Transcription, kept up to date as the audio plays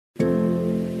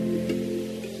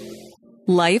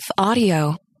Life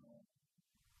Audio.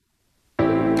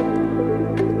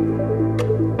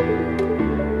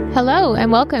 Hello,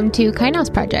 and welcome to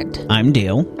Kainos Project. I'm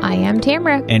Dale. I am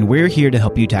Tamara. And we're here to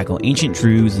help you tackle ancient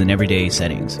truths in everyday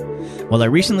settings. Well, I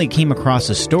recently came across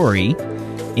a story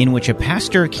in which a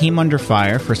pastor came under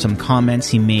fire for some comments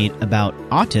he made about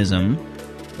autism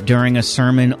during a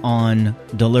sermon on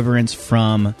deliverance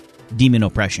from demon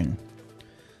oppression.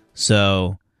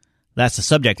 So that's the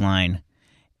subject line,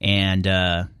 and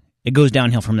it goes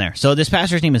downhill from there. So this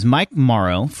pastor's name is Mike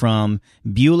Morrow from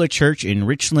Beulah Church in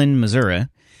Richland, Missouri,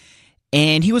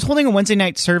 and he was holding a Wednesday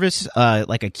night service,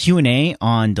 like a Q&A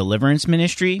on deliverance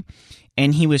ministry,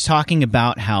 and he was talking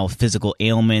about how physical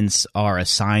ailments are a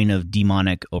sign of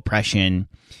demonic oppression.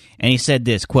 And he said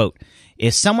this, quote,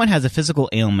 "If someone has a physical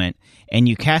ailment and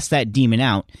you cast that demon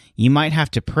out, you might have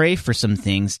to pray for some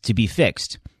things to be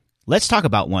fixed. Let's talk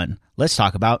about one. Let's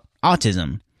talk about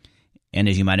autism." And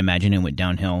as you might imagine, it went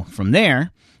downhill from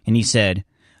there. And he said,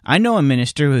 "I know a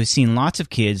minister who has seen lots of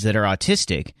kids that are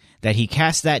autistic, that he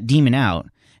cast that demon out,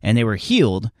 and they were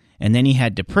healed, and then he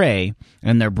had to pray,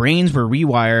 and their brains were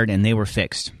rewired, and they were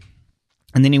fixed."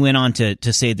 And then he went on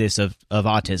to say this of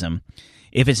autism.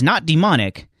 "If it's not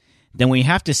demonic, then we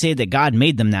have to say that God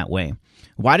made them that way.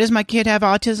 Why does my kid have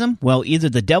autism? Well, either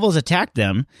the devil's attacked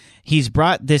them, he's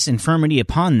brought this infirmity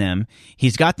upon them,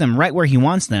 he's got them right where he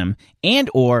wants them, and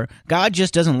or God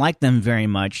just doesn't like them very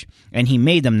much, and he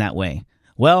made them that way.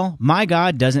 Well, my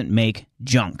God doesn't make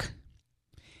junk."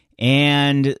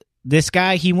 And this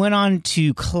guy, he went on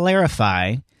to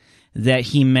clarify that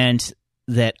he meant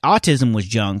that autism was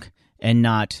junk and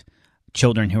not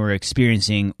children who are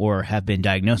experiencing or have been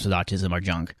diagnosed with autism are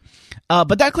junk.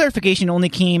 But that clarification only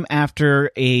came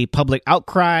after a public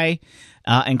outcry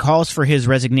and calls for his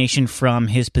resignation from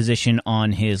his position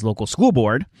on his local school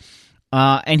board.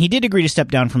 And he did agree to step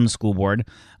down from the school board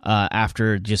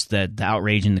after just the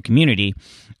outrage in the community.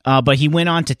 But he went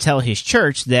on to tell his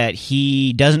church that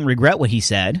he doesn't regret what he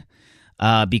said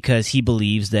because he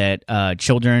believes that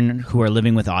children who are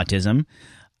living with autism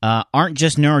aren't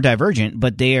just neurodivergent,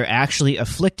 but they are actually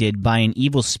afflicted by an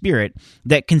evil spirit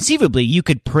that conceivably you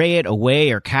could pray it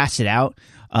away or cast it out,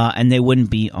 and they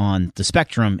wouldn't be on the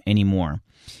spectrum anymore.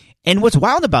 And what's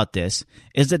wild about this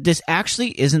is that this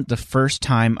actually isn't the first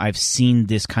time I've seen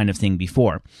this kind of thing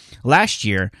before. Last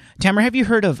year, Tamara, have you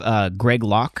heard of Greg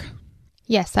Locke?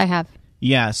 Yes, I have.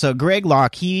 Yeah, so Greg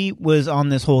Locke, he was on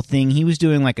this whole thing. He was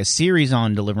doing like a series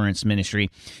on deliverance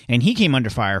ministry, and he came under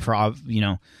fire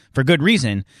for good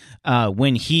reason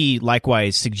when he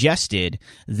likewise suggested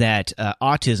that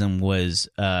autism was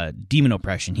demon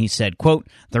oppression. He said, quote,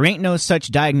 "There ain't no such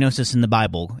diagnosis in the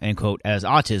Bible," end quote, as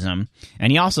autism.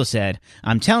 And he also said,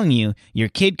 "I'm telling you, your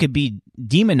kid could be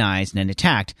demonized and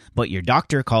attacked, but your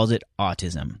doctor calls it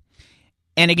autism."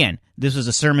 And again, this was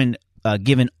a sermon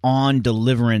given on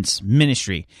deliverance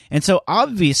ministry. And so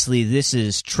obviously this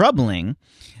is troubling,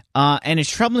 and it's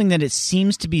troubling that it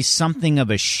seems to be something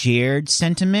of a shared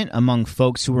sentiment among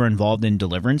folks who are involved in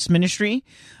deliverance ministry,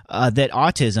 that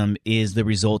autism is the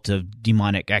result of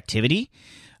demonic activity.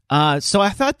 So I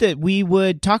thought that we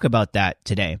would talk about that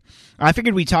today. I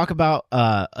figured we'd talk about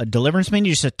a deliverance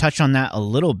ministry, just to touch on that a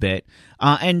little bit.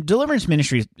 And deliverance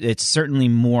ministry, it's certainly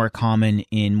more common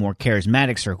in more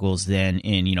charismatic circles than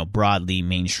in, broadly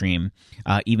mainstream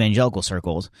evangelical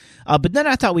circles. But then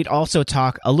I thought we'd also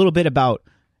talk a little bit about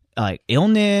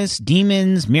illness,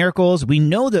 demons, miracles. We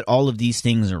know that all of these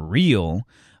things are real,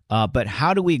 but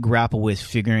how do we grapple with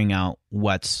figuring out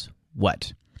what's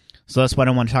what? So that's what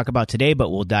I want to talk about today,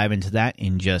 but we'll dive into that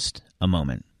in just a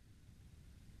moment.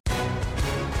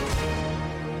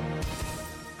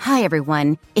 Hi,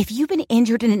 everyone. If you've been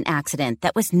injured in an accident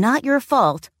that was not your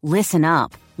fault, listen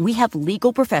up. We have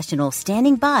legal professionals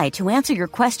standing by to answer your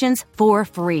questions for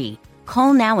free.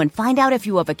 Call now and find out if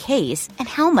you have a case and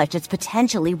how much it's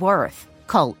potentially worth.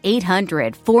 Call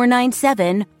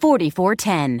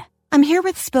 800-497-4410. I'm here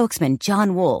with spokesman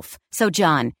John Wolf. So,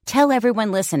 John, tell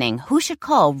everyone listening who should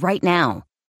call right now.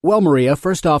 Well, Maria,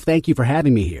 first off, thank you for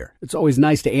having me here. It's always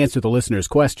nice to answer the listeners'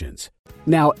 questions.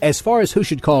 Now, as far as who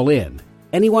should call in,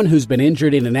 anyone who's been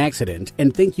injured in an accident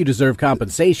and think you deserve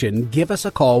compensation, give us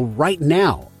a call right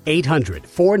now.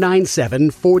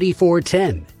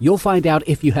 800-497-4410. You'll find out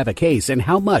if you have a case and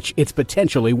how much it's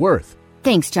potentially worth.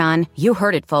 Thanks, John. You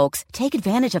heard it, folks. Take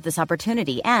advantage of this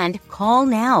opportunity and call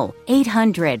now.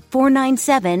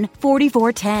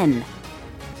 800-497-4410.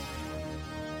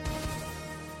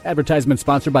 Advertisement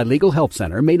sponsored by Legal Help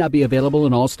Center, may not be available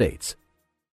in all states.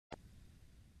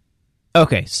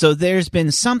 Okay, so there's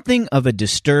been something of a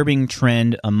disturbing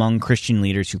trend among Christian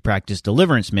leaders who practice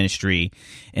deliverance ministry,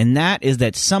 and that is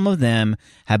that some of them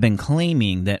have been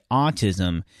claiming that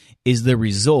autism is the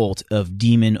result of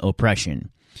demon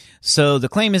oppression. So the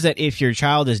claim is that if your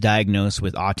child is diagnosed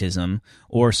with autism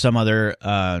or some other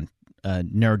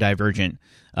neurodivergent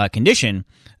condition,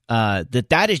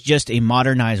 that is just a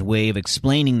modernized way of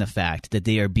explaining the fact that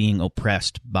they are being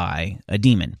oppressed by a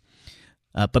demon.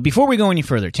 But before we go any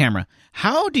further, Tamara,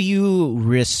 how do you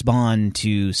respond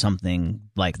to something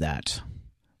like that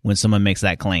when someone makes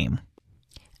that claim?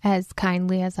 As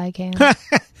kindly as I can.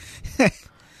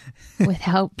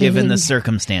 Without being, given the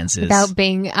circumstances. Without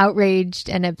being outraged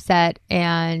and upset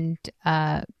and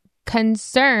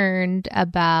concerned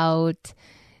about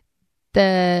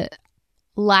the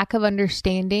lack of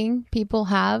understanding people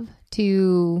have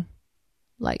to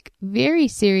like very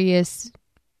serious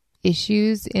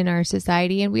issues in our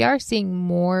society. And we are seeing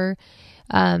more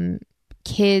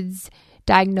kids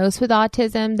diagnosed with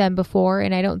autism than before.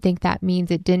 And I don't think that means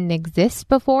it didn't exist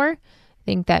before. I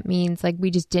think that means like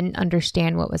we just didn't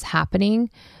understand what was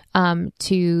happening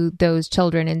to those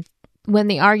children. And when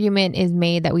the argument is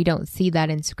made that we don't see that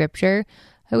in scripture,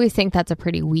 I always think that's a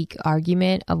pretty weak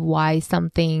argument of why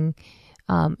something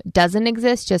doesn't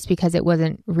exist just because it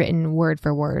wasn't written word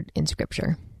for word in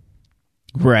scripture.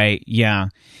 Right. Yeah.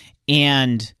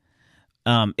 And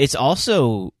it's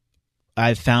also,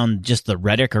 I've found just the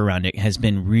rhetoric around it has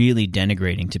been really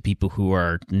denigrating to people who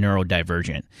are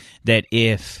neurodivergent. That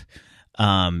if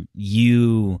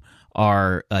you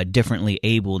are differently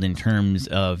abled in terms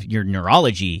of your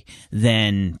neurology,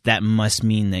 then that must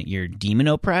mean that you're demon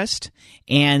oppressed.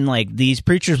 And like these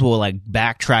preachers will like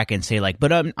backtrack and say like,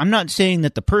 but I'm not saying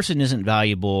that the person isn't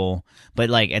valuable, but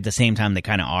like at the same time they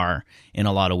kind of are in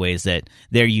a lot of ways, that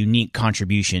their unique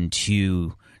contribution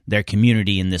to their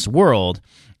community in this world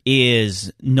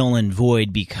is null and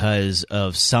void because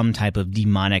of some type of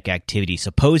demonic activity,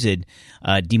 supposed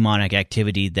demonic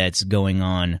activity that's going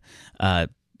on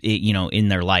in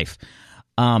their life.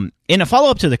 In a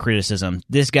follow-up to the criticism,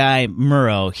 this guy,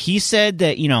 Murrow, he said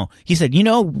that,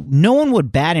 no one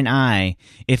would bat an eye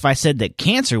if I said that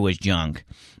cancer was junk,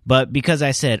 but because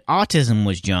I said autism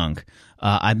was junk,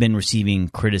 I've been receiving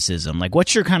criticism. Like,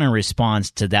 what's your kind of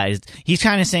response to that? He's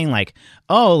kind of saying like,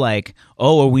 are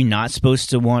we not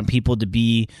supposed to want people to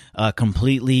be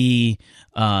completely,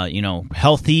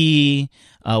 healthy?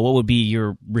 What would be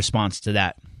your response to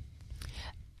that?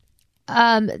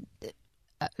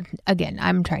 Again,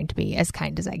 I'm trying to be as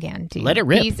kind as I can to let it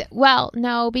rip.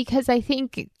 No, because I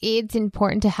think it's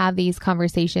important to have these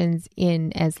conversations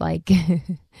in as like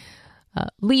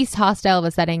least hostile of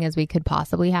a setting as we could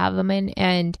possibly have them in.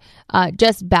 And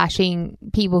just bashing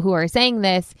people who are saying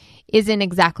this isn't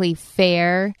exactly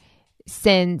fair,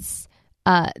 since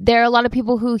there are a lot of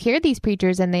people who hear these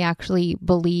preachers and they actually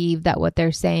believe that what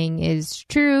they're saying is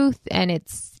truth, and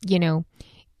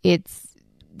it's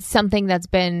something that's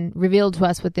been revealed to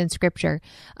us within scripture.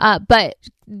 But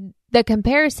the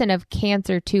comparison of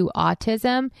cancer to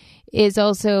autism is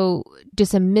also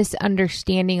just a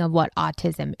misunderstanding of what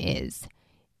autism is.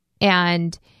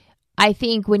 And I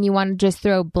think when you want to just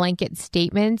throw blanket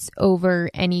statements over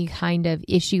any kind of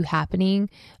issue happening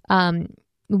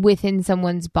within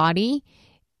someone's body,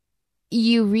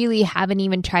 you really haven't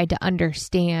even tried to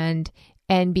understand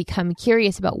and become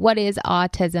curious about what is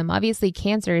autism. Obviously,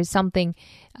 cancer is something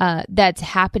that's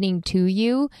happening to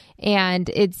you, and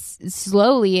it's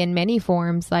slowly in many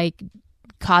forms like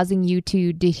causing you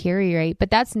to deteriorate.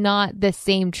 But that's not the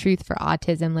same truth for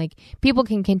autism. Like, people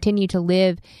can continue to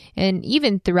live and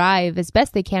even thrive as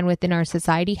best they can within our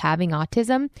society having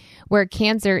autism, where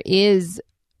cancer is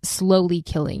slowly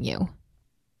killing you.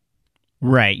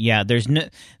 Right, yeah.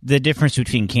 The difference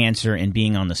between cancer and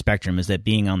being on the spectrum is that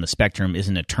being on the spectrum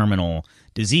isn't a terminal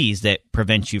disease that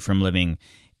prevents you from living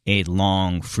a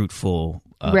long, fruitful,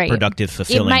 productive,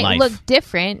 fulfilling life. It might look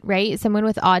different, right? Someone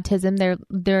with autism,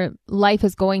 their life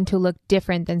is going to look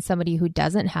different than somebody who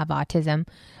doesn't have autism,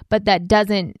 but that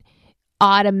doesn't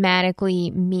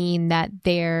automatically mean that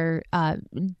they're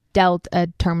dealt a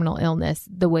terminal illness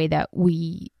the way that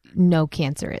we know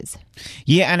cancer is.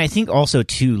 Yeah, and I think also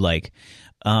too, like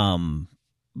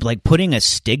putting a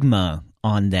stigma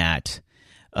on that,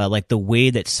 like the way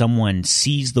that someone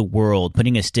sees the world,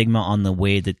 putting a stigma on the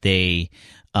way that they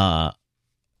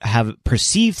have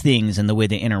perceived things and the way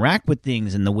they interact with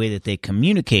things and the way that they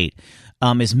communicate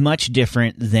is much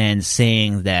different than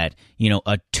saying that,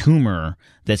 a tumor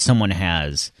that someone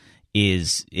has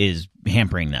is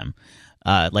hampering them.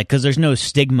 like, because there's no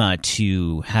stigma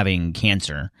to having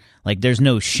cancer. Like, there's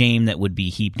no shame that would be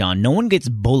heaped on. No one gets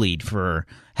bullied for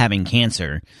having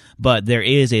cancer, but there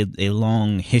is a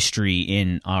long history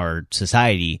in our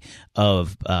society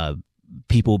of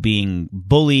people being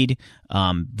bullied,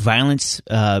 violence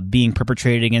being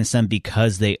perpetrated against them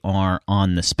because they are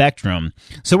on the spectrum.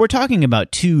 So we're talking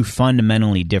about two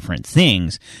fundamentally different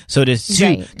things. So to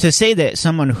say that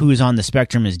someone who's on the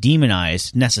spectrum is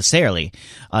demonized necessarily,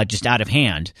 just out of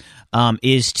hand,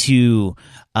 is to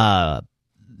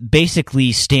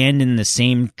basically stand in the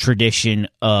same tradition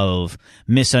of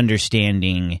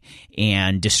misunderstanding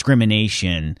and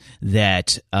discrimination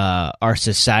that our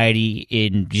society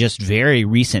in just very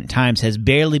recent times has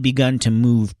barely begun to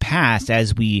move past,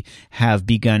 as we have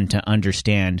begun to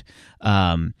understand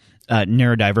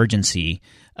neurodivergency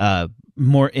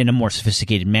more in a more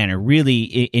sophisticated manner, really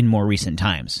in more recent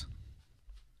times.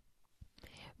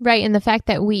 Right, and the fact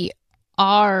that we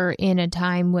are in a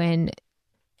time when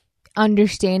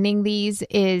understanding these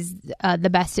is the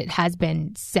best it has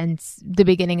been since the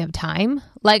beginning of time.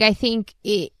 Like, I think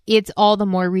it's all the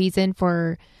more reason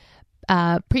for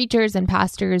preachers and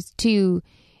pastors to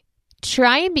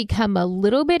try and become a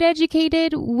little bit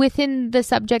educated within the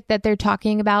subject that they're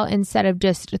talking about, instead of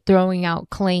just throwing out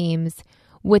claims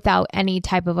without any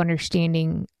type of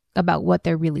understanding about what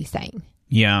they're really saying.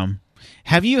 Yeah.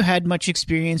 Have you had much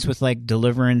experience with like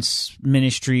deliverance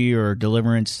ministry or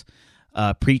deliverance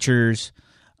preachers?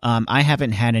 I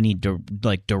haven't had any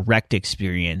direct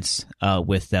experience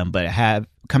with them, but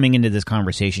coming into this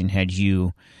conversation, had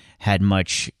you had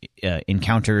much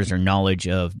encounters or knowledge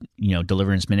of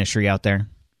deliverance ministry out there?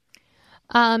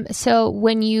 So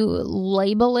when you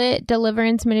label it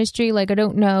deliverance ministry, like, I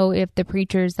don't know if the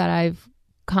preachers that I've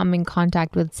come in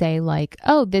contact with say like,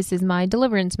 oh, this is my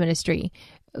deliverance ministry.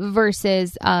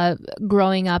 Versus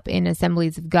growing up in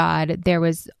Assemblies of God, there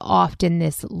was often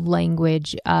this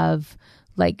language of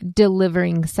like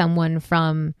delivering someone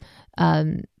from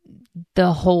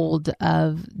the hold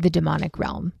of the demonic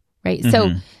realm, right? Mm-hmm.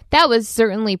 So that was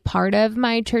certainly part of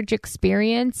my church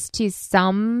experience to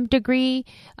some degree.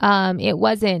 It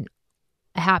wasn't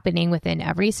happening within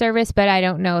every service, but I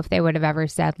don't know if they would have ever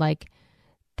said like,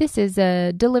 this is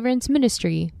a deliverance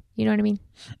ministry. You know what I mean?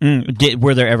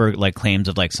 Were there ever like claims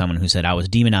of like someone who said I was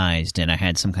demonized and I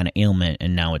had some kind of ailment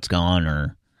and now it's gone,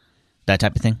 or that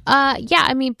type of thing? Yeah.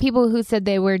 I mean, people who said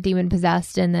they were demon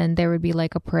possessed, and then there would be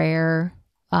like a prayer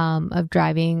of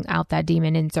driving out that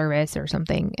demon in service or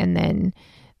something, and then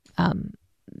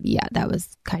yeah, that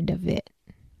was kind of it.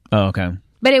 Oh, okay.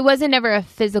 But it wasn't ever a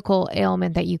physical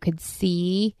ailment that you could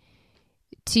see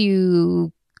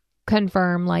to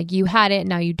confirm like you had it,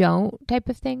 now you don't, type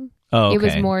of thing. Oh, okay. It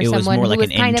was more someone who like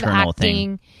was kind of acting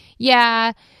thing.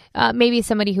 Yeah, maybe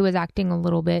somebody who was acting a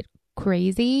little bit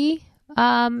crazy.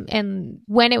 And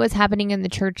when it was happening in the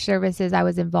church services I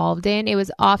was involved in, it was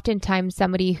oftentimes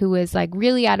somebody who was like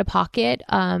really out of pocket,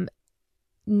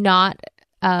 not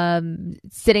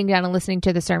sitting down and listening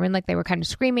to the sermon. Like, they were kind of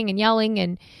screaming and yelling,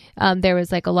 and there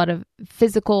was like a lot of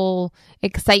physical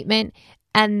excitement.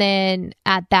 And then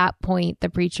at that point, the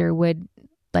preacher would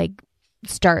like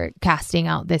start casting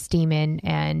out this demon,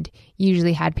 and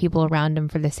usually had people around him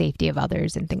for the safety of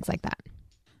others and things like that.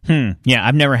 Yeah,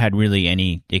 I've never had really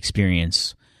any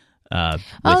experience with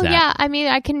that. Yeah, I mean,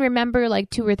 I can remember like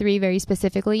 2 or 3 very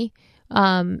specifically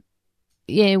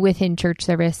within church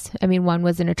service. I mean, one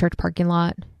was in a church parking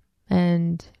lot,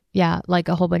 and yeah, like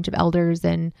a whole bunch of elders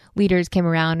and leaders came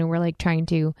around and were like trying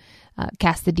to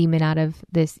cast the demon out of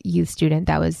this youth student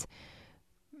that was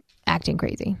acting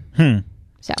crazy.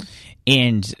 So,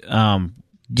 and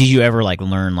did you ever like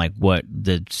learn like what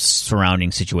the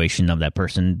surrounding situation of that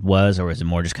person was, or was it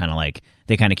more just kind of like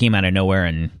they kind of came out of nowhere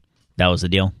and that was the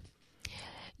deal?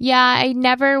 Yeah, I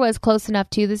never was close enough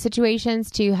to the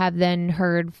situations to have then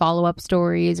heard follow-up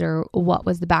stories or what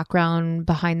was the background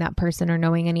behind that person or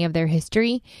knowing any of their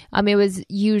history. It was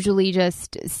usually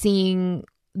just seeing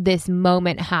this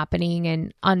moment happening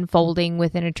and unfolding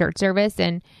within a church service,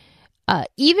 and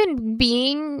even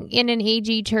being in an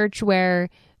AG church where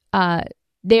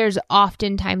there's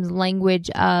oftentimes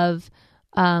language of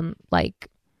like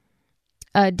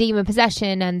demon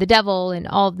possession and the devil and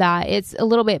all of that. It's a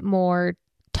little bit more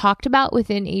talked about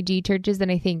within AG churches than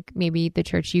I think maybe the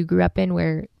church you grew up in,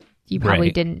 where you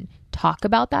probably didn't talk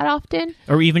about that often.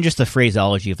 Or even just the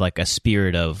phraseology of like a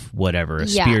spirit of whatever, a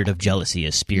spirit of jealousy,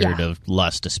 a spirit of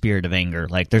lust, a spirit of anger.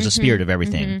 Like there's a spirit of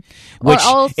everything, which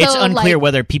also, it's unclear like,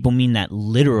 whether people mean that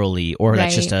literally or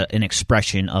that's just an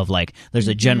expression of like, there's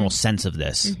a general sense of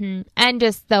this. And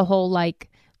just the whole like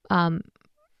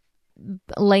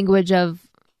language of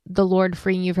the Lord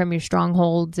freeing you from your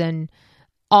strongholds and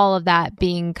all of that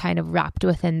being kind of wrapped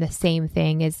within the same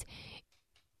thing is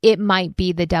it might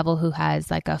be the devil who has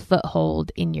like a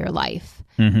foothold in your life.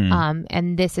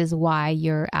 And this is why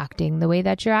you're acting the way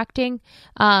that you're acting.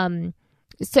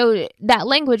 So that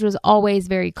language was always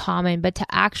very common, but to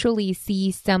actually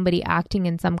see somebody acting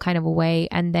in some kind of a way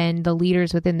and then the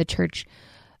leaders within the church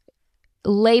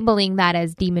labeling that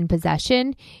as demon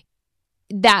possession,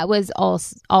 that was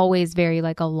always very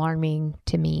like alarming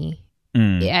to me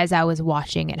as I was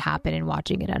watching it happen and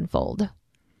watching it unfold.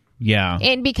 Yeah.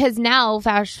 And because now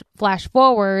flash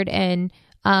forward and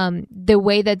the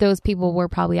way that those people were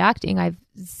probably acting, I've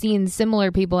seen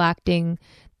similar people acting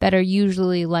that are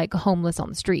usually like homeless on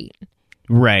the street.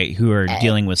 Right. Who are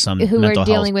dealing with some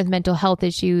with mental health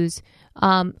issues,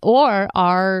 or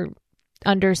are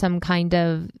under some kind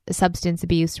of substance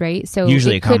abuse, right? So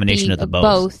usually a combination of the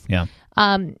both. Yeah.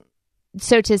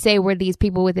 So to say, were these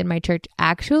people within my church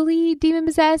actually demon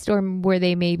possessed, or were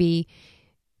they maybe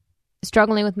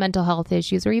struggling with mental health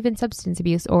issues or even substance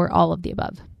abuse, or all of the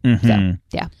above? So,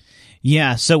 yeah.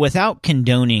 Yeah, so without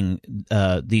condoning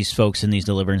these folks in these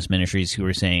deliverance ministries who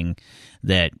are saying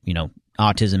that,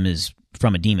 autism is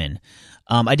from a demon,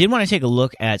 I did want to take a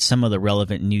look at some of the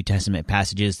relevant New Testament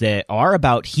passages that are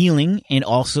about healing and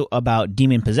also about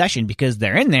demon possession, because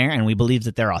they're in there and we believe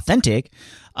that they're authentic.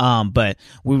 But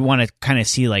we want to kind of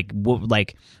see like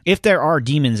if there are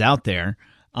demons out there.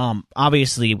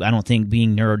 Obviously, I don't think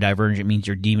being neurodivergent means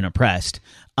you're demon oppressed.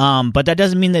 But that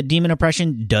doesn't mean that demon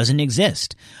oppression doesn't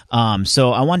exist.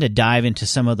 So I wanted to dive into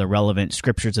some of the relevant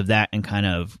scriptures of that and kind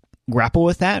of grapple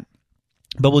with that.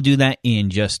 But we'll do that in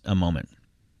just a moment.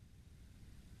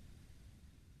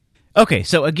 Okay,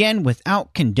 so again,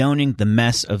 without condoning the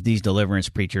mess of these deliverance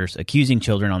preachers accusing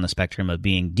children on the spectrum of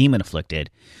being demon-afflicted,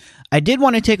 I did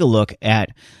want to take a look at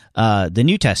the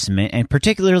New Testament, and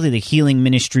particularly the healing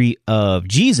ministry of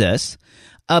Jesus,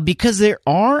 because there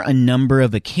are a number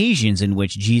of occasions in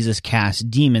which Jesus casts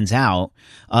demons out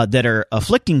that are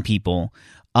afflicting people,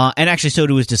 and actually so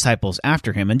do his disciples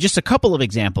after him. And just a couple of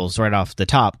examples right off the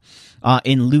top.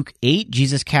 In Luke 8,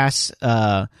 Jesus casts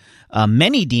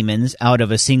many demons out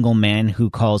of a single man who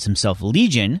calls himself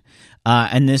Legion.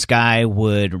 And this guy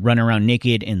would run around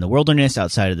naked in the wilderness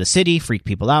outside of the city, freak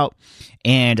people out,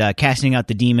 and casting out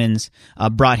the demons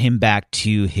brought him back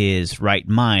to his right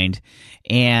mind.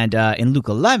 And in Luke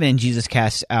 11, Jesus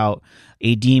casts out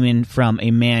a demon from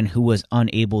a man who was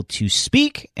unable to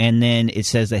speak, and then it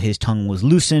says that his tongue was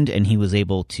loosened and he was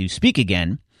able to speak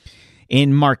again.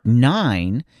 In Mark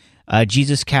 9,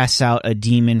 Jesus casts out a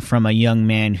demon from a young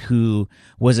man who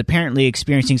was apparently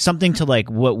experiencing something to like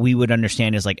what we would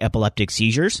understand as like epileptic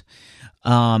seizures.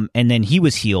 And then he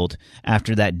was healed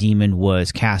after that demon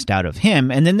was cast out of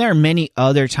him. And then there are many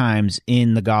other times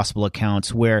in the gospel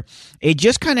accounts where it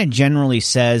just kind of generally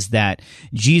says that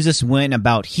Jesus went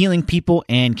about healing people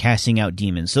and casting out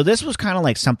demons. So this was kind of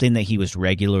like something that he was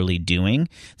regularly doing,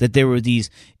 that there were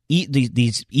these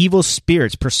evil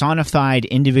spirits, personified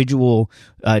individual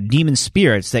demon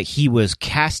spirits that he was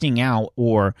casting out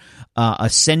or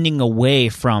ascending away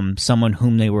from someone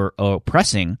whom they were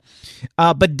oppressing.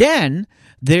 But then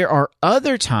there are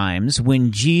other times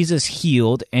when Jesus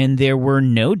healed and there were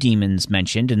no demons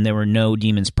mentioned and there were no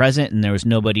demons present and there was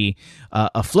nobody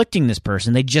afflicting this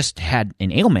person. They just had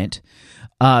an ailment.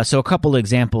 So a couple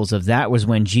examples of that was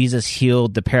when Jesus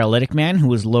healed the paralytic man who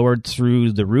was lowered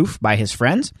through the roof by his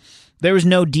friends. There was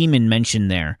no demon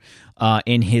mentioned there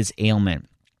in his ailment.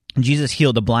 Jesus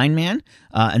healed a blind man,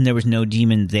 and there was no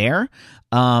demon there.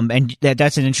 And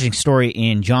that's an interesting story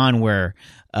in John where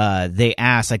they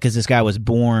asked, like, because this guy was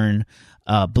born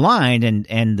blind,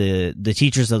 and the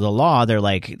teachers of the law, they're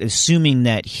like assuming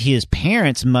that his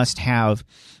parents must have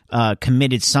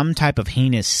committed some type of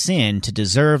heinous sin to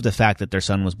deserve the fact that their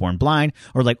son was born blind,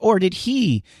 or did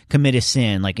he commit a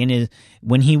sin like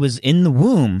when he was in the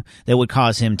womb that would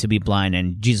cause him to be blind?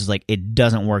 And Jesus is like, it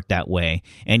doesn't work that way,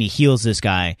 and he heals this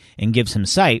guy and gives him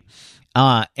sight,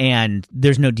 and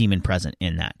there's no demon present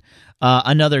in that.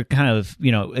 Another kind of,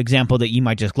 example that you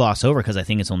might just gloss over because I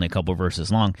think it's only a couple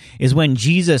verses long is when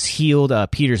Jesus healed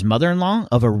Peter's mother-in-law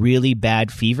of a really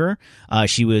bad fever.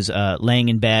 She was laying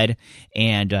in bed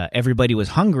and everybody was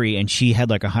hungry and she had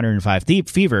like 105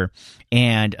 fever.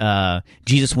 And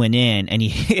Jesus went in and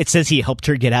it says he helped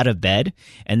her get out of bed,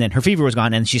 and then her fever was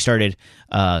gone and she started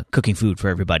cooking food for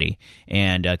everybody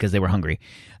and because they were hungry.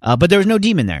 But there was no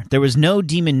demon there. There was no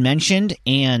demon mentioned,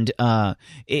 and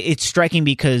it's striking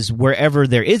because wherever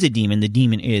there is a demon, the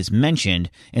demon is mentioned,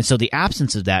 and so the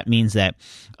absence of that means that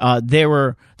there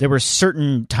were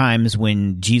certain times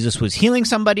when Jesus was healing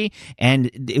somebody, and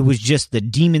it was just the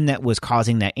demon that was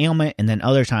causing that ailment, and then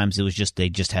other times it was just they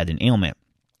just had an ailment.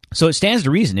 So it stands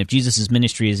to reason, if Jesus'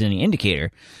 ministry is any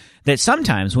indicator, that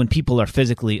sometimes when people are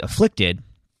physically afflicted,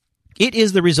 it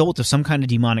is the result of some kind of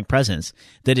demonic presence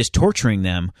that is torturing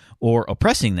them or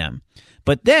oppressing them.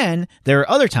 But then there are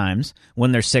other times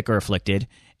when they're sick or afflicted,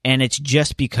 and it's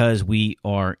just because we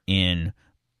are in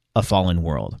a fallen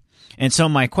world. And so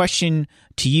my question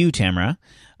to you, Tamara,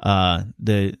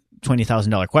 the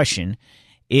 $20,000 question,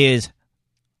 is,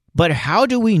 but how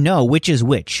do we know which is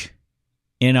which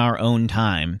in our own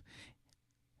time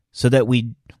so that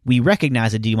we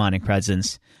recognize a demonic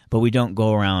presence, but we don't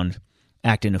go around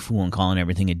acting a fool and calling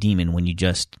everything a demon when you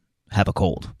just have a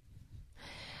cold?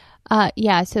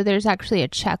 Yeah, so there's actually a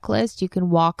checklist you can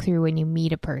walk through when you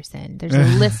meet a person. There's a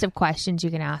list of questions you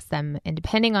can ask them, and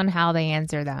depending on how they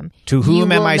answer them, to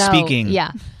whom am I speaking?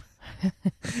 Yeah.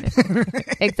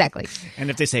 Exactly. And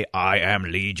if they say, I am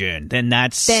Legion, then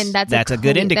that's a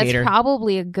good indicator. That's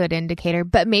probably a good indicator,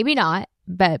 but maybe not,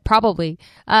 but probably.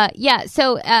 Yeah,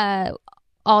 so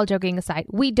all joking aside,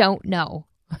 we don't know.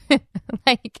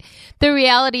 Like, the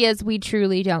reality is we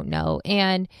truly don't know.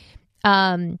 And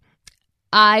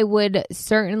I would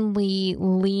certainly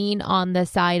lean on the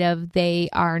side of they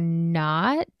are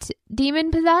not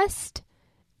demon-possessed.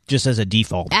 Just as a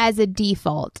default. As a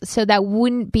default. So that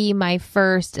wouldn't be my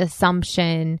first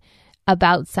assumption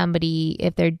about somebody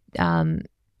if they're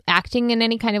acting in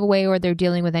any kind of a way or they're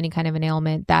dealing with any kind of an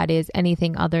ailment that is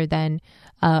anything other than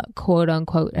quote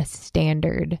unquote a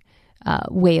standard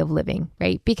way of living,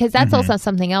 right? Because that's also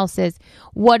something else, is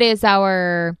what is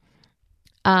our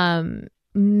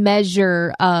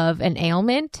measure of an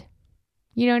ailment?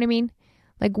 You know what I mean?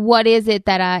 Like, what is it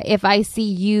that if I see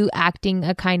you acting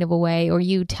a kind of a way or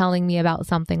you telling me about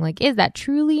something, like, is that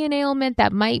truly an ailment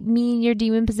that might mean you're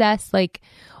demon possessed? Like,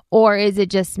 or is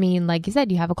it just mean, like you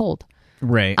said, you have a cold?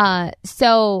 Right.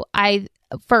 So I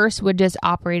first would just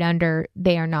operate under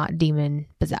they are not demon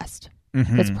possessed.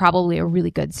 That's probably a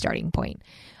really good starting point.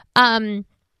 And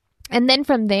then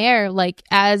from there, like,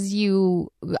 as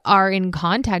you are in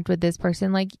contact with this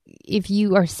person, like, if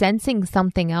you are sensing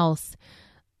something else,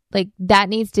 like, that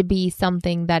needs to be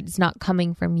something that's not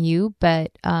coming from you,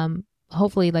 but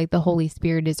hopefully, like, the Holy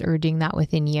Spirit is urging that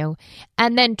within you.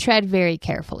 And then tread very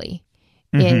carefully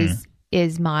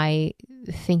is my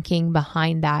thinking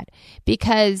behind that.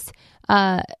 Because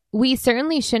we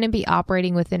certainly shouldn't be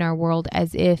operating within our world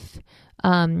as if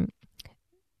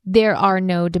there are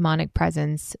no demonic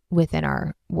presence within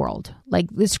our world. Like,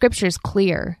 the scripture is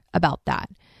clear about that.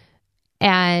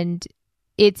 And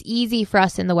it's easy for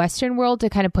us in the Western world to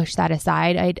kind of push that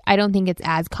aside. I don't think it's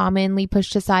as commonly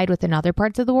pushed aside within other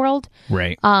parts of the world.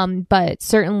 Right. But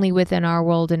certainly within our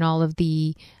world and all of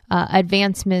the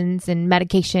advancements in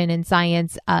medication and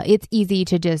science, it's easy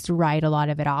to just write a lot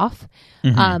of it off.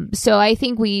 So I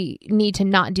think we need to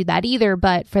not do that either.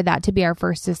 But for that to be our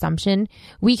first assumption,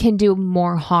 we can do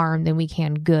more harm than we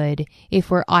can good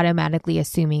if we're automatically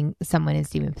assuming someone is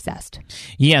demon possessed.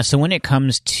 Yeah. So when it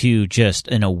comes to just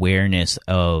an awareness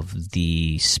of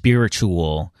the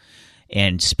spiritual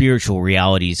and spiritual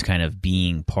realities kind of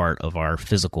being part of our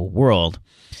physical world,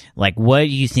 like, what do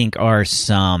you think are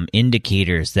some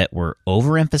indicators that we're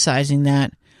overemphasizing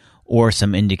that, or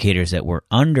some indicators that we're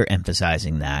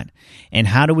underemphasizing that? And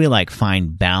how do we, like,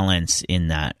 find balance in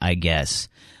that, I guess,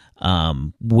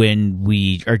 when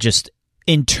we are just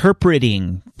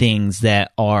interpreting things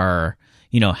that are,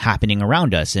 you know, happening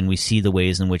around us, and we see the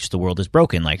ways in which the world is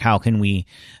broken? Like, how can we,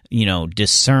 you know,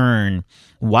 discern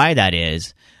why that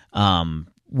is,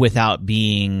 without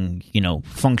being, you know,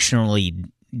 functionally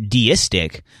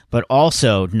deistic, but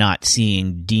also not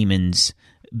seeing demons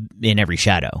in every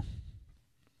shadow?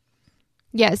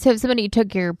 Yeah, so if somebody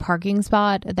took your parking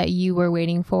spot that you were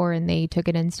waiting for and they took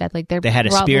it instead, like, they had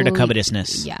a spirit of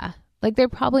covetousness. Yeah. Like, they're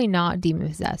probably not demon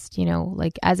possessed, you know,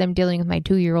 like, as I'm dealing with my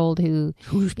 2-year-old who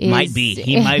might be.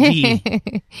 He might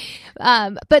be.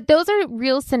 But those are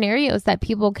real scenarios that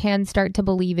people can start to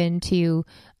believe into.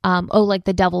 Like,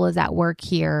 the devil is at work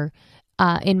here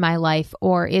in my life,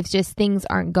 or if just things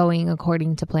aren't going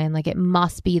according to plan, like, it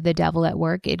must be the devil at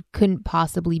work. It couldn't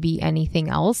possibly be anything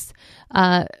else.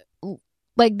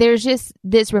 Like, there's just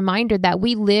this reminder that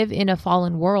we live in a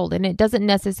fallen world, and it doesn't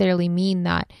necessarily mean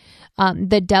that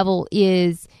the devil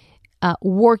is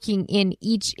working in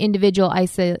each individual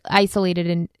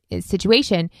isolated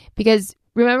situation, because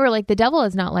remember, like, the devil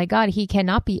is not like God. He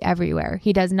cannot be everywhere.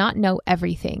 He does not know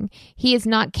everything. He is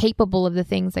not capable of the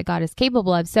things that God is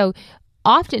capable of. So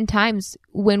oftentimes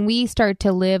when we start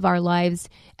to live our lives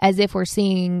as if we're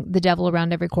seeing the devil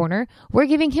around every corner, we're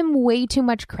giving him way too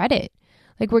much credit.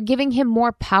 Like, we're giving him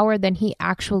more power than he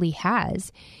actually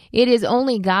has. It is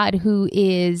only God who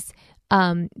is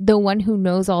the one who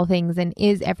knows all things and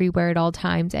is everywhere at all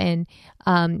times and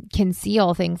can see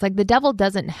all things. Like the devil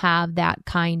doesn't have that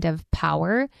kind of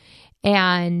power.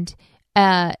 And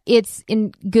it's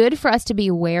good for us to be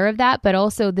aware of that, but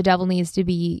also the devil needs to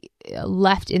be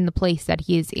left in the place that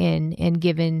he is in and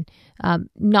given,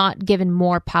 not given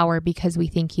more power because we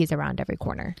think he's around every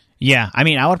corner. Yeah, I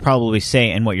mean, I would probably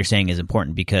say, and what you're saying is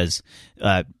important because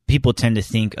people tend to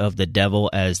think of the devil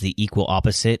as the equal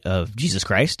opposite of Jesus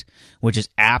Christ, which is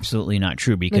absolutely not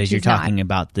true because you're talking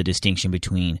about the distinction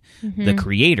between the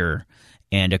creator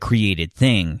and a created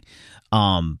thing.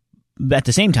 But at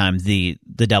the same time, the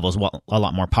devil's a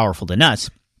lot more powerful than us,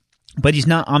 but he's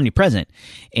not omnipresent.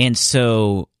 And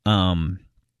so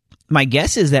my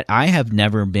guess is that I have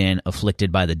never been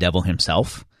afflicted by the devil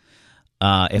himself.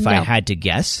 If I had to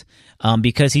guess,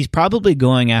 because he's probably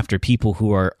going after people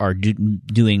who are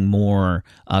doing more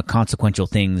consequential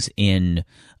things in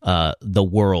the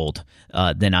world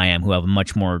than I am, who have a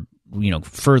much more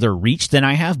further reach than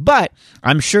I have. But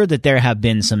I'm sure that there have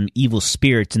been some evil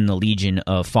spirits in the legion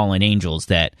of fallen angels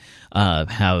that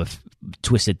have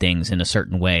twisted things in a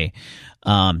certain way.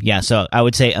 So I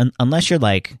would say unless you're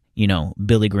like,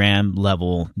 Billy Graham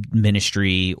level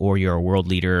ministry or you're a world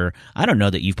leader, I don't know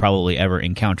that you've probably ever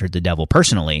encountered the devil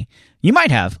personally. You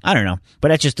might have, I don't know, but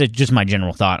that's just my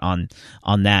general thought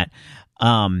on that.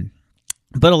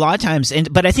 But a lot of times,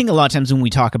 but I think a lot of times when we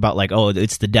talk about like, oh,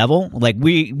 it's the devil, like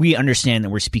we understand that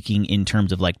we're speaking in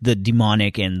terms of like the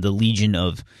demonic and the legion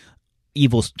of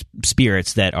evil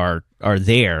spirits that are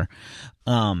there.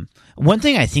 One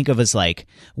thing I think of is like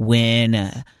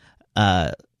when,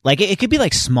 like it could be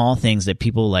like small things that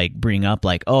people like bring up,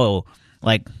 like, oh,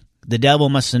 like the devil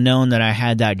must have known that I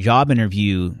had that job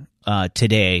interview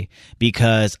today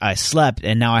because I slept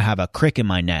and now I have a crick in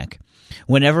my neck.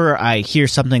 Whenever I hear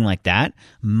something like that,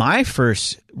 my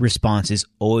first response is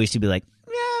always to be like,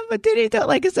 yeah, but did it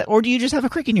like is that, or do you just have a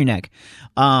crick in your neck?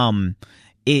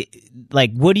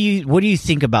 Like what do you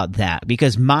think about that?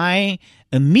 Because my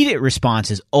immediate response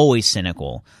is always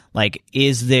cynical. Like,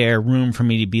 is there room for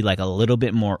me to be like a little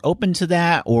bit more open to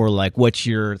that, or like what's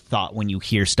your thought when you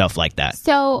hear stuff like that?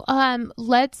 So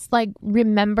let's like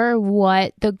remember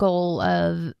what the goal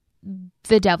of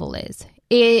the devil is.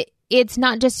 It's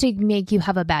not just to make you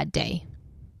have a bad day.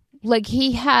 Like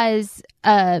he has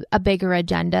a bigger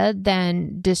agenda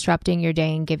than disrupting your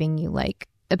day and giving you like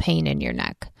a pain in your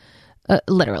neck.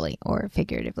 Literally or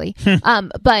figuratively.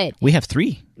 But we have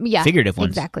three figurative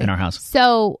ones in our house.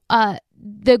 So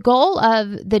the goal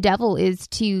of the devil is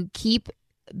to keep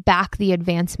back the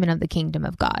advancement of the kingdom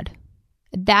of God.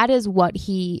 That is what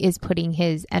he is putting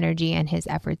his energy and his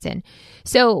efforts in.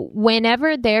 So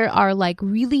whenever there are like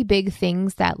really big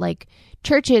things that like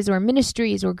churches or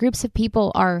ministries or groups of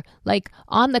people are like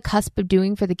on the cusp of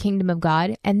doing for the kingdom of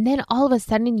God, and then all of a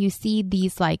sudden you see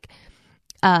these like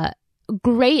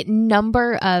great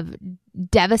number of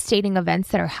devastating events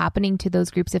that are happening to those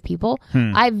groups of people,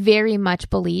 I very much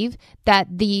believe that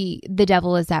the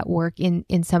devil is at work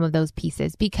in some of those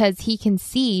pieces because he can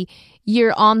see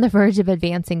you're on the verge of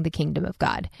advancing the kingdom of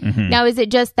God. Now, is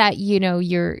it just that,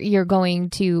 you're going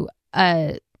to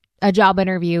a job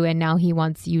interview and now he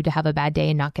wants you to have a bad day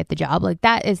and not get the job? Like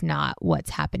that is not what's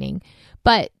happening.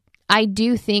 But I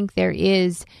do think there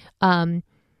is,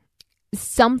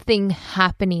 something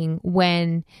happening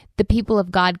when the people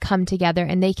of God come together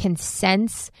and they can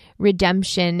sense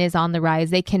redemption is on the rise.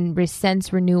 They can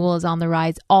sense renewal is on the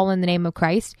rise, all in the name of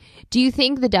Christ. Do you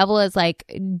think the devil is like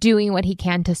doing what he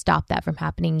can to stop that from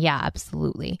happening? Yeah,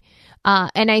 absolutely.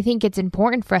 And I think it's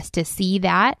important for us to see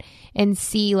that and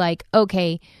see like,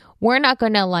 okay, we're not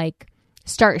going to like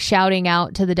start shouting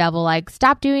out to the devil, like,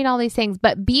 stop doing all these things,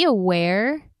 but be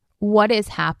aware what is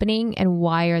happening and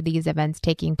why are these events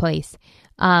taking place.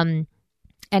 And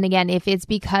again, if it's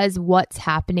because what's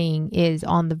happening is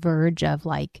on the verge of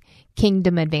like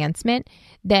kingdom advancement,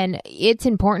 then it's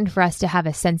important for us to have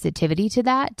a sensitivity to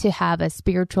that, to have a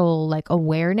spiritual like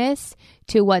awareness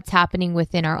to what's happening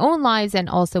within our own lives and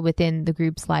also within the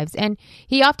group's lives. And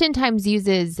he oftentimes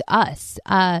uses us.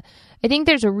 I think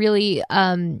there's a really,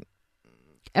 I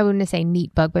wouldn't say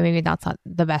neat book, but maybe that's not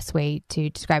the best way to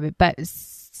describe it, but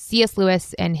C.S.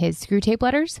 Lewis and his Screw Tape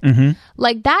Letters.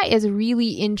 Like that is really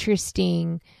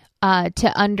interesting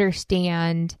to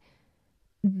understand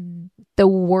the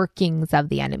workings of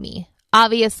the enemy.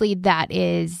 Obviously, that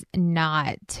is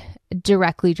not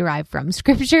directly derived from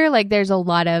scripture. Like there's a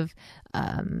lot of,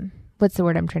 what's the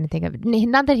word I'm trying to think of?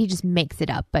 Not that he just makes it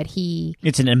up, but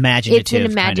it's an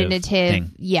imaginative kind of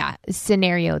thing.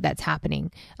 Scenario that's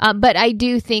happening. But I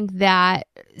do think that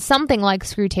something like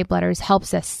Screw Tape Letters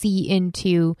helps us see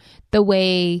into the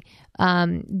way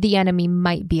the enemy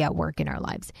might be at work in our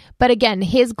lives. But again,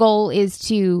 his goal is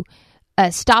to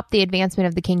stop the advancement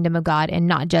of the kingdom of God and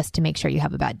not just to make sure you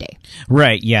have a bad day.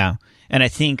 Right, yeah. And I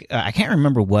think, I can't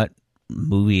remember what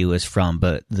movie it was from,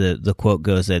 but the quote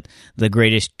goes that the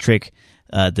greatest trick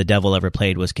the devil ever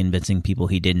played was convincing people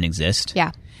he didn't exist.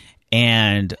 Yeah.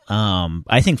 And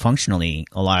I think functionally,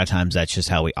 a lot of times that's just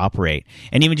how we operate.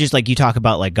 And even just like you talk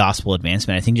about like gospel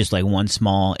advancement, I think just like one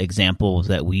small example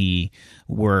that we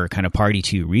were kind of party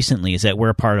to recently is that we're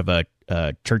a part of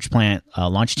a church plant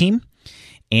launch team.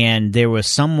 And there was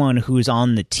someone who was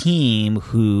on the team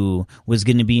who was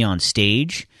going to be on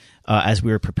stage as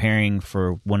we were preparing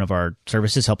for one of our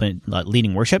services,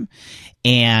 leading worship.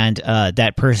 And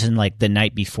that person, like the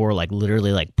night before, like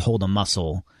literally like pulled a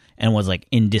muscle and was like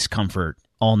in discomfort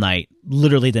all night,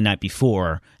 literally the night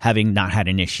before, having not had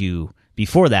an issue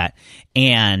before that.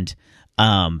 And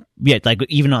like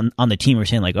even on the team, we're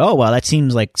saying like, oh, wow, that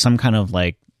seems like some kind of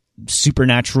like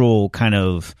supernatural kind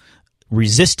of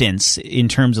resistance in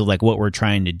terms of like what we're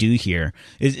trying to do here.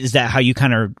 Is that how you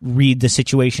kind of read the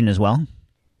situation as well?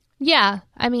 Yeah,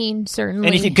 I mean, certainly.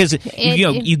 Anything, because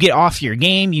you get off your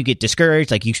game, you get discouraged,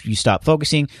 like you stop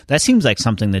focusing. That seems like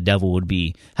something the devil would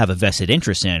have a vested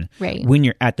interest in, right, when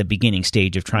you're at the beginning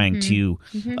stage of trying to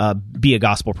be a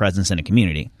gospel presence in a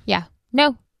community. Yeah,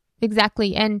 no,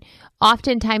 exactly. And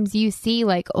oftentimes you see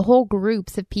like whole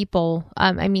groups of people.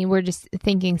 I mean, we're just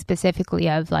thinking specifically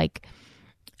of like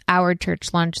our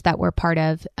church launch that we're part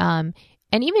of.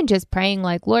 And even just praying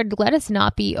like, Lord, let us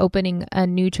not be opening a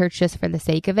new church just for the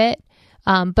sake of it,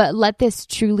 but let this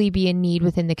truly be a need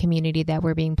within the community that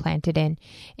we're being planted in.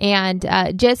 And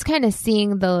just kind of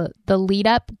seeing the lead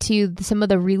up to some of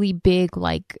the really big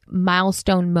like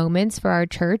milestone moments for our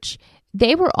church,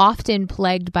 they were often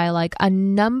plagued by like a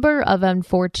number of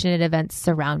unfortunate events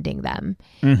surrounding them.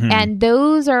 Mm-hmm. And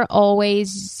those are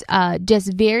always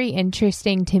just very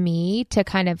interesting to me to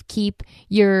kind of keep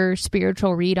your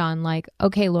spiritual read on like,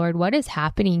 okay, Lord, what is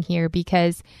happening here?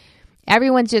 Because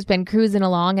everyone's just been cruising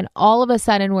along and all of a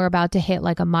sudden we're about to hit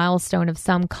like a milestone of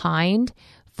some kind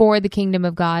for the kingdom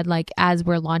of God, like as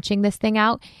we're launching this thing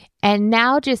out. And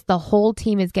now just the whole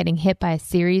team is getting hit by a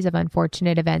series of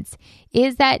unfortunate events.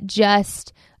 Is that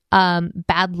just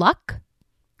bad luck?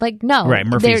 Like, no. Right,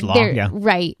 Murphy's Law, yeah.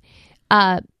 Right.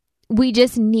 We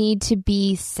just need to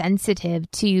be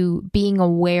sensitive to being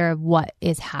aware of what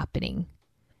is happening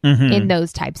in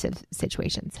those types of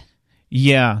situations.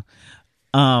 Yeah.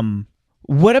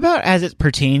 What about as it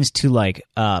pertains to like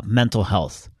mental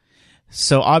health?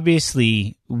 So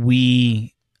obviously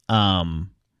we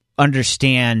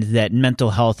understand that mental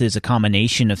health is a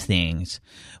combination of things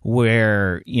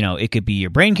where, it could be your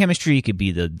brain chemistry, it could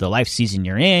be the life season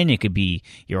you're in, it could be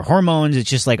your hormones. It's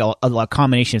just like a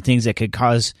combination of things that could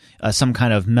cause some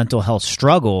kind of mental health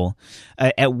struggle.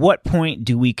 At what point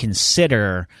do we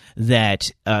consider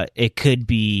that it could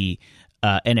be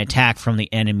an attack from the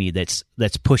enemy that's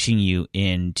pushing you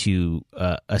into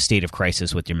a state of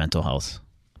crisis with your mental health?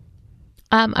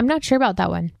 I'm not sure about that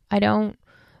one. I don't.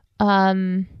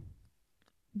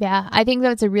 Yeah, I think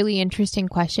that's a really interesting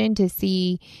question to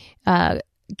see.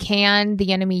 Can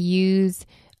the enemy use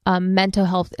mental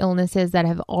health illnesses that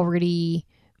have already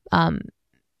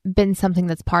been something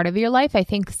that's part of your life? I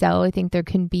think so. I think there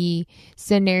can be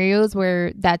scenarios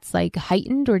where that's like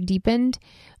heightened or deepened.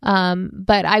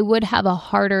 But I would have a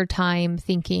harder time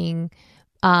thinking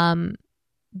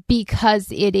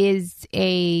because it is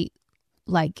a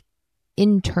like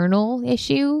internal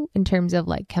issue in terms of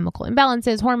like chemical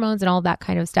imbalances, hormones, and all that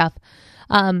kind of stuff,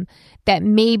 that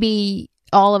maybe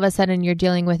all of a sudden you're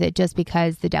dealing with it just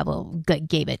because the devil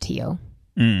gave it to you.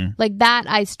 Like that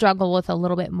I struggle with a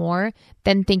little bit more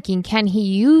than thinking, can he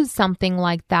use something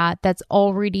like that that's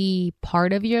already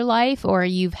part of your life, or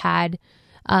you've had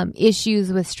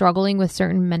issues with struggling with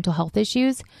certain mental health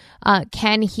issues?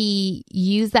 Can he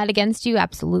use that against you?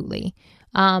 Absolutely.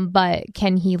 But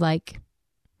can he like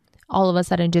all of a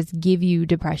sudden just give you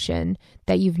depression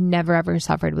that you've never ever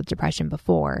suffered with depression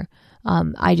before?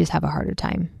 I just have a harder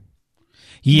time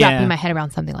wrapping my head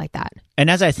around something like that. And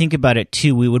as I think about it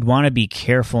too, we would want to be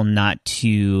careful not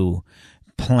to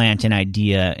plant an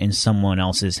idea in someone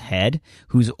else's head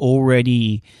who's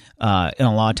already, and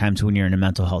a lot of times when you're in a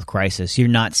mental health crisis, you're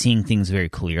not seeing things very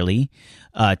clearly.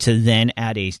 To then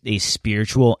add a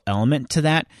spiritual element to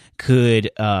that could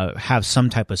have some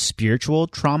type of spiritual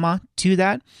trauma to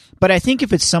that. But I think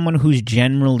if it's someone who's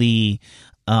generally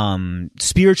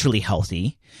spiritually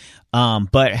healthy,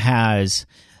 but has,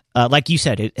 like you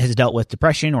said, it has dealt with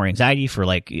depression or anxiety for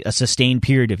like a sustained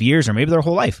period of years or maybe their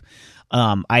whole life,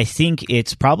 I think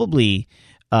it's probably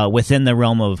within the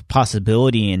realm of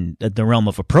possibility and the realm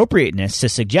of appropriateness to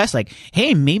suggest like,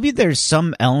 hey, maybe there's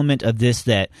some element of this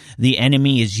that the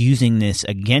enemy is using this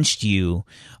against you.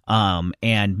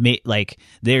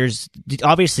 There's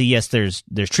obviously, yes, there's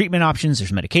treatment options,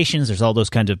 there's medications, there's all those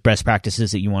kinds of best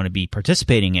practices that you want to be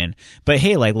participating in. But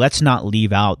hey, like, let's not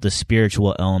leave out the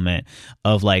spiritual element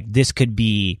of like, this could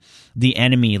be the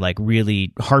enemy, like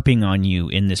really harping on you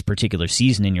in this particular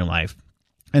season in your life.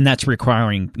 And that's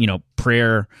requiring,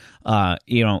 prayer,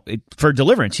 for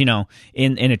deliverance,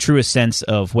 in a truest sense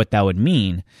of what that would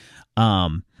mean.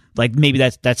 Like maybe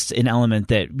that's an element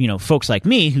that, folks like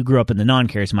me who grew up in the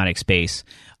non-charismatic space,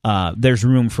 there's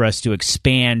room for us to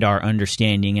expand our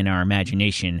understanding and our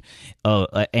imagination,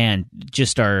 and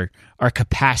just our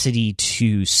capacity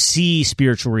to see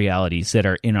spiritual realities that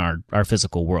are in our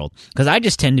physical world. Because I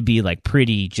just tend to be like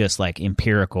pretty just like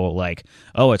empirical, like,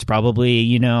 oh, it's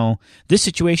probably, this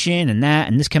situation and that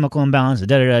and this chemical imbalance,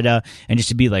 and just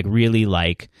to be like really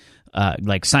like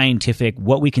scientific,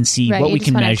 what we can see, right, what we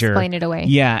can measure. Explain it away.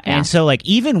 Yeah. And so like,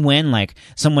 even when like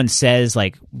someone says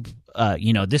like,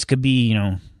 this could be,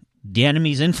 the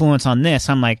enemy's influence on this,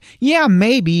 I'm like, yeah,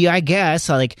 maybe, I guess.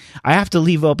 Like, I have to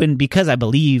leave open, because I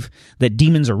believe that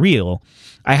demons are real,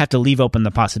 I have to leave open the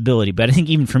possibility. But I think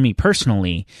even for me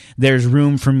personally, there's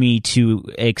room for me to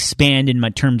expand in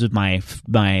my terms of my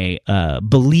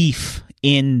belief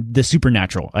in the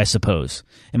supernatural, I suppose,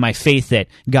 and my faith that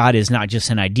God is not just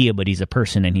an idea, but he's a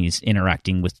person and he's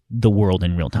interacting with the world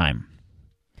in real time.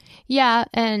 Yeah,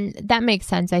 and that makes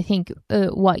sense. I think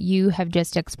what you have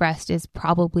just expressed is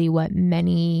probably what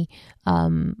many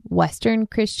Western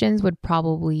Christians would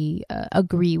probably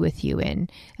agree with you in,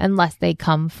 unless they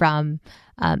come from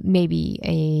maybe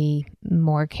a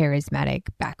more charismatic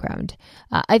background.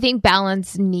 I think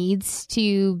balance needs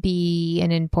to be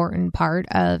an important part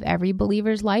of every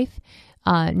believer's life,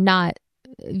 not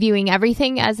viewing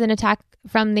everything as an attack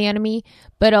from the enemy,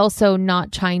 but also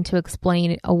not trying to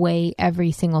explain away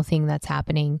every single thing that's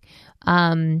happening.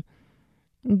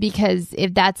 Because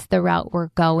if that's the route we're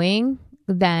going,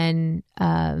 then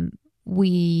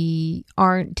we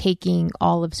aren't taking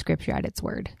all of Scripture at its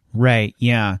word. Right,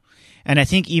 yeah. And I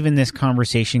think even this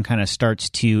conversation kind of starts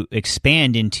to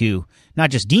expand into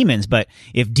not just demons, but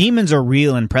if demons are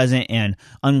real and present and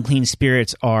unclean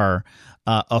spirits are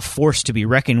a force to be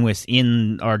reckoned with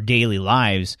in our daily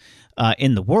lives,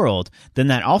 in the world, then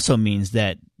that also means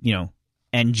that,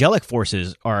 angelic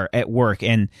forces are at work.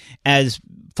 And as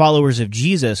followers of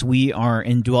Jesus, we are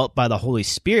indwelt by the Holy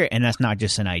Spirit, and that's not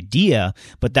just an idea,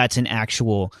 but that's an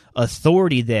actual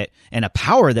authority and a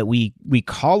power that we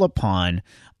call upon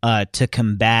to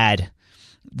combat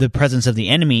the presence of the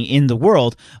enemy in the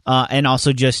world, and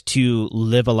also just to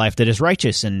live a life that is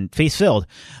righteous and faith-filled.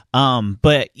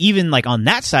 But even like on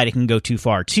that side, it can go too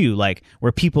far too, like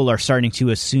where people are starting to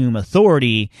assume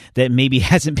authority that maybe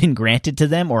hasn't been granted to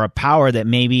them, or a power that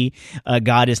maybe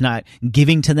God is not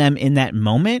giving to them in that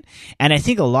moment. And I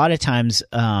think a lot of times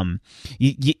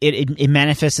it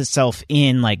manifests itself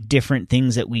in like different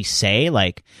things that we say,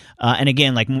 like, and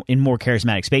again, like in more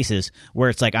charismatic spaces where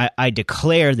it's like, I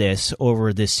declare this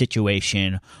over this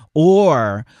situation,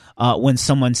 or when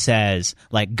someone says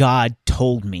like, God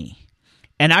told me.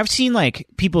 And I've seen like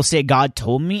people say God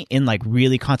told me in like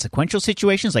really consequential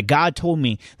situations, like God told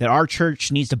me that our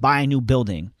church needs to buy a new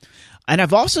building. And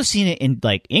I've also seen it in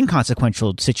like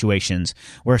inconsequential situations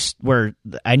where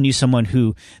I knew someone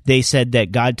who they said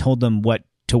that God told them what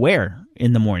to wear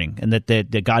in the morning, and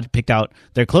that God picked out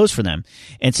their clothes for them.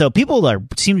 And so people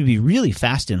seem to be really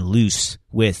fast and loose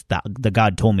with the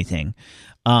God told me thing.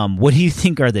 What do you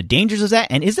think are the dangers of that?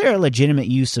 And is there a legitimate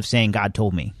use of saying God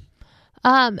told me?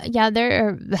 Yeah, there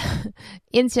are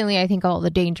instantly, I think, all the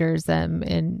dangers,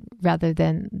 and rather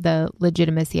than the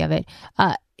legitimacy of it.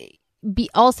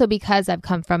 Also because I've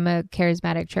come from a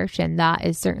charismatic church, and that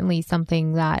is certainly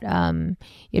something that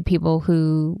you had people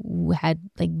who had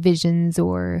like visions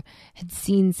or had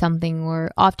seen something,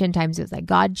 or oftentimes it was like,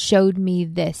 God showed me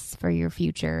this for your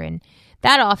future, and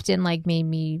that often like made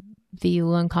me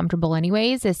feel uncomfortable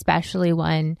anyways, especially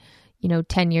when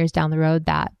 10 years down the road,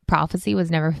 that prophecy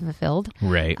was never fulfilled.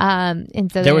 Right.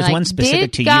 And so there was one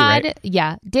specific to God, you, right?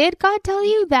 Yeah. Did God tell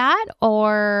you that,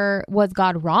 or was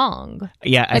God wrong?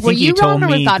 Yeah, I think you told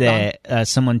me that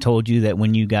someone told you that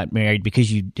when you got married,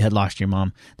 because you had lost your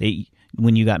mom,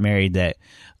 when you got married, that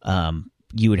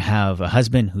you would have a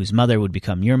husband whose mother would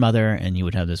become your mother, and you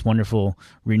would have this wonderful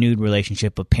renewed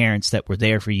relationship of parents that were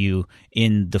there for you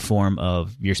in the form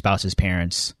of your spouse's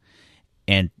parents.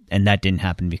 And and that didn't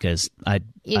happen because I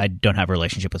don't have a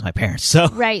relationship with my parents. So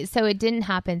right, so it didn't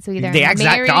happen. So either the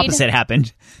exact opposite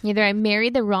happened. Either I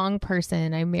married the wrong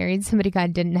person, I married somebody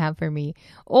God didn't have for me,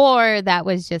 or that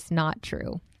was just not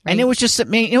true. Right? And it was just,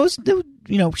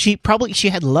 she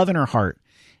had love in her heart,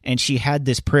 and she had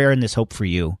this prayer and this hope for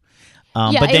you.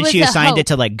 But then she assigned it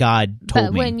to like God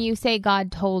told me. But when you say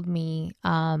God told me,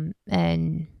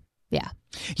 and yeah,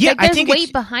 like, I think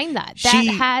weight behind that.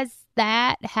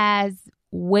 That has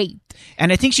weight.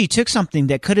 And I think she took something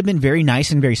that could have been very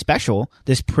nice and very special,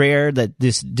 this prayer,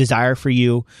 this desire for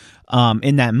you,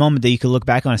 in that moment that you could look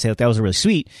back on and say, that was really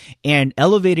sweet, and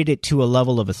elevated it to a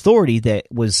level of authority that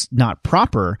was not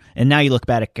proper. And now you look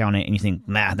back on it and you think,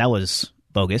 that was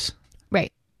bogus.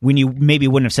 Right. When you maybe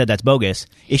wouldn't have said that's bogus,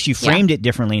 if she framed it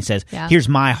differently and says, here's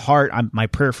my heart, my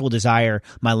prayerful desire,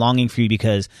 my longing for you,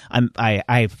 because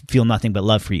I feel nothing but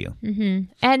love for you.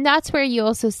 Mm-hmm. And that's where you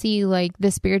also see like the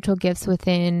spiritual gifts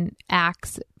within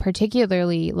Acts,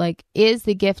 particularly, like, is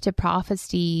the gift of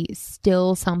prophecy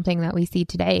still something that we see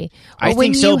today? I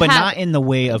think so, but not in the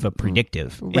way of a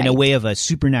predictive, in a way of a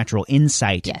supernatural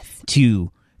insight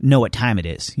to know what time it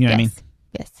is. You know what I mean?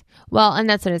 Yes. Well, and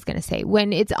that's what I was going to say.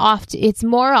 When it's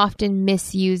more often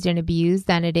misused and abused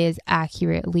than it is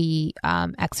accurately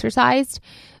exercised.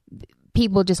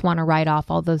 People just want to write off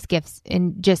all those gifts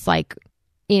and just like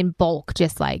in bulk,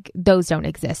 just like those don't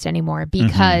exist anymore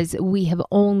because we have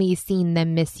only seen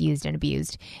them misused and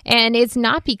abused. And it's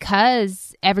not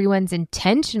because everyone's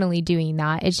intentionally doing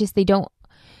that. It's just they don't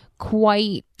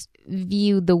quite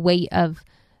view the weight of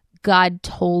God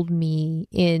told me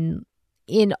in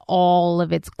all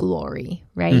of its glory,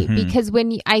 right? Because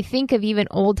when I think of even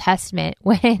Old Testament,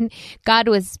 when God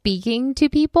was speaking to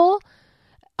people,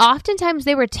 oftentimes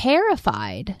they were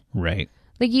terrified. Right.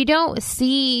 Like, you don't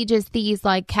see just these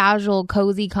like casual,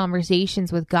 cozy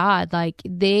conversations with God. Like,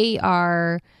 they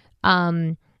are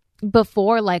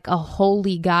before like a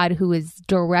holy God who is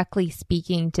directly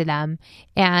speaking to them.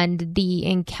 And the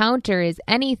encounter is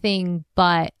anything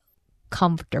but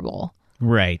comfortable.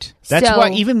 Right. That's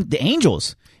why even the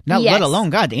angels, let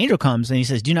alone God, the angel comes and he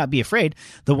says, do not be afraid.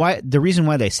 The reason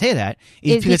why they say that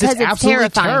is because it's absolutely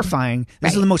terrifying.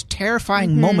 This is the most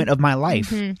terrifying moment of my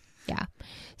life. Yeah.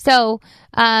 So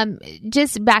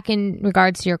just back in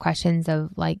regards to your questions of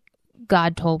like,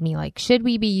 God told me, like, should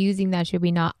we be using that? Should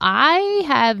we not? I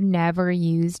have never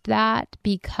used that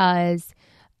because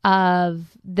of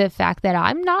the fact that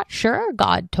I'm not sure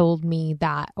God told me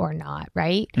that or not,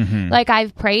 right? Like,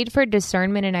 I've prayed for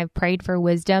discernment and I've prayed for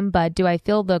wisdom, but do I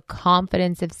feel the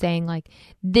confidence of saying like,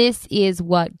 this is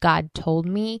what God told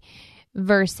me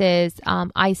versus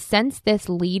I sense this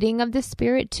leading of the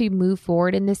Spirit to move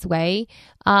forward in this way.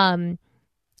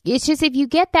 It's just, if you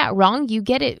get that wrong, you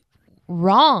get it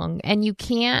wrong, and you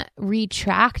can't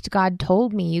retract God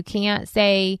told me. You can't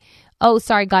say, oh,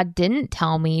 sorry, God didn't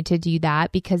tell me to do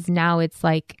that, because now it's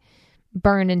like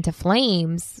burn into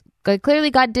flames.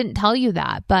 Clearly God didn't tell you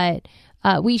that, but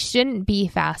we shouldn't be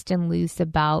fast and loose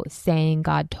about saying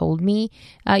God told me.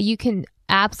 You can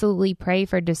absolutely pray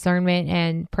for discernment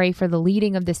and pray for the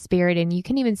leading of the Spirit. And you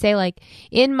can even say like,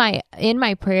 in my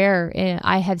prayer,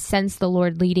 I have sensed the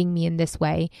Lord leading me in this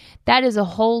way. That is a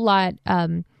whole lot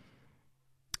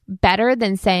better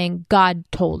than saying God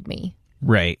told me.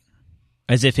 Right.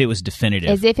 As if it was definitive.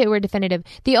 As if it were definitive.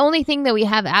 The only thing that we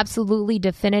have absolutely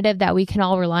definitive that we can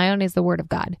all rely on is the Word of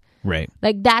God. Right.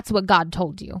 Like, that's what God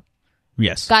told you.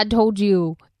 Yes. God told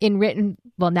you in written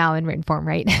form,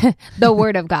 right? The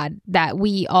Word of God that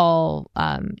we all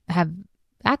have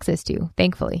access to,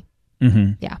 thankfully.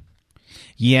 Yeah.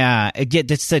 Yeah.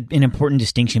 That's an important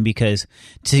distinction, because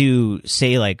to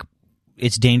say like,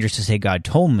 it's dangerous to say God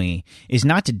told me is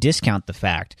not to discount the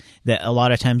fact that a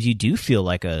lot of times you do feel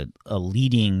like a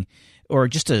leading or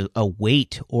just a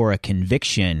weight or a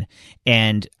conviction.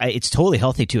 And it's totally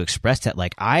healthy to express that.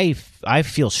 Like, I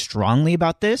feel strongly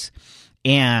about this,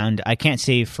 and I can't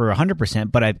say for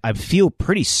 100%, but I feel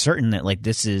pretty certain that like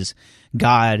this is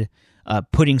God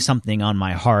putting something on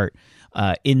my heart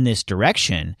in this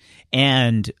direction.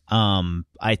 And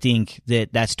I think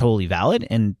that that's totally valid.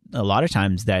 And a lot of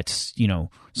times that's,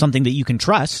 something that you can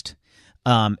trust.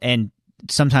 And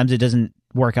sometimes it doesn't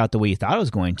work out the way you thought it was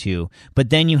going to, but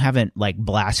then you haven't like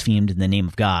blasphemed in the name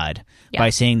of God by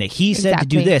saying that he said to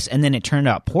do this, and then it turned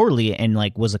out poorly and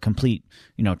like was a complete,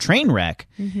 train wreck.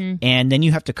 And then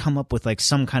you have to come up with like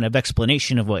some kind of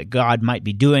explanation of what God might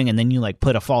be doing. And then you like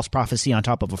put a false prophecy on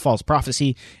top of a false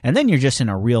prophecy. And then you're just in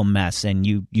a real mess, and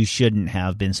you shouldn't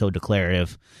have been so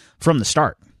declarative from the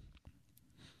start.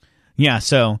 Yeah.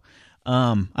 So,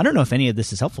 I don't know if any of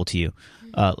this is helpful to you,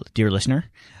 dear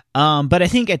listener. But I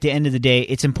think at the end of the day,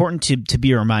 it's important to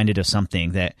be reminded of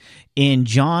something that in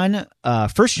John,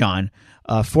 1 John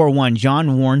 4:1,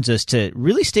 John warns us to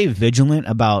really stay vigilant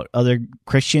about other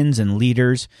Christians and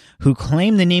leaders who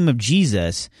claim the name of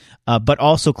Jesus, but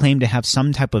also claim to have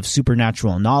some type of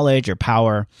supernatural knowledge or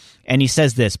power. And he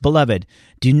says this, "Beloved,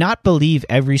 do not believe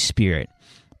every spirit,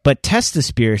 but test the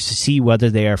spirits to see whether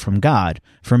they are from God,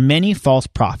 for many false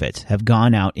prophets have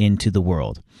gone out into the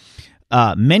world."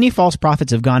 Many false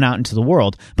prophets have gone out into the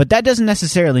world, but that doesn't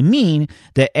necessarily mean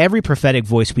that every prophetic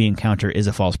voice we encounter is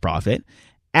a false prophet.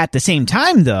 At the same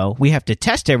time, though, we have to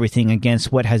test everything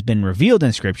against what has been revealed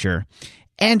in Scripture.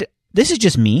 And this is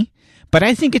just me, but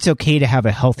I think it's okay to have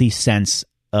a healthy sense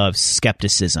of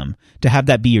skepticism, to have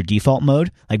that be your default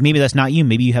mode. Like maybe that's not you.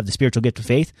 Maybe you have the spiritual gift of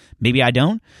faith. Maybe I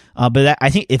don't. But I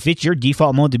think if it's your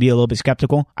default mode to be a little bit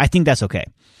skeptical, I think that's okay.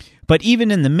 But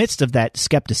even in the midst of that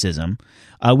skepticism,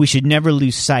 we should never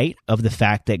lose sight of the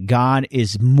fact that God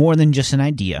is more than just an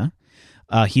idea.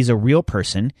 He's a real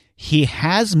person. He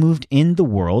has moved in the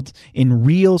world in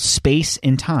real space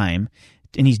and time,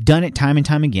 and he's done it time and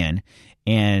time again.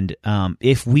 And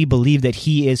if we believe that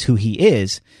he is who he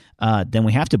is, then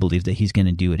we have to believe that he's going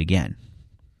to do it again.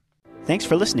 Thanks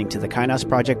for listening to the Kainos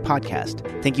Project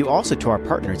podcast. Thank you also to our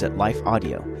partners at Life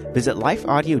Audio. Visit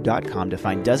lifeaudio.com to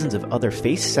find dozens of other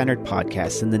faith-centered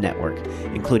podcasts in the network,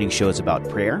 including shows about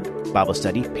prayer, Bible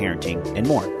study, parenting, and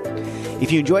more.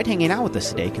 If you enjoyed hanging out with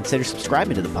us today, consider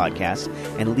subscribing to the podcast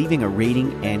and leaving a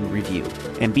rating and review.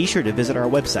 And be sure to visit our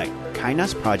website,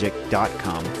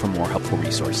 kainosproject.com, for more helpful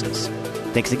resources.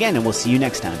 Thanks again, and we'll see you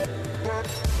next time.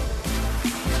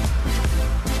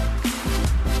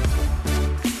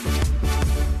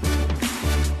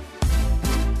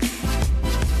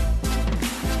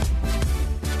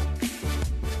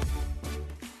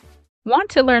 Want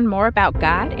to learn more about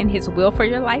God and His will for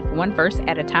your life, one verse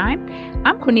at a time?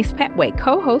 I'm Quinice Petway,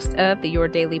 co-host of the Your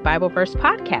Daily Bible Verse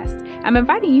podcast. I'm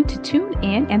inviting you to tune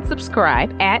in and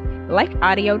subscribe at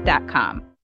lifeaudio.com.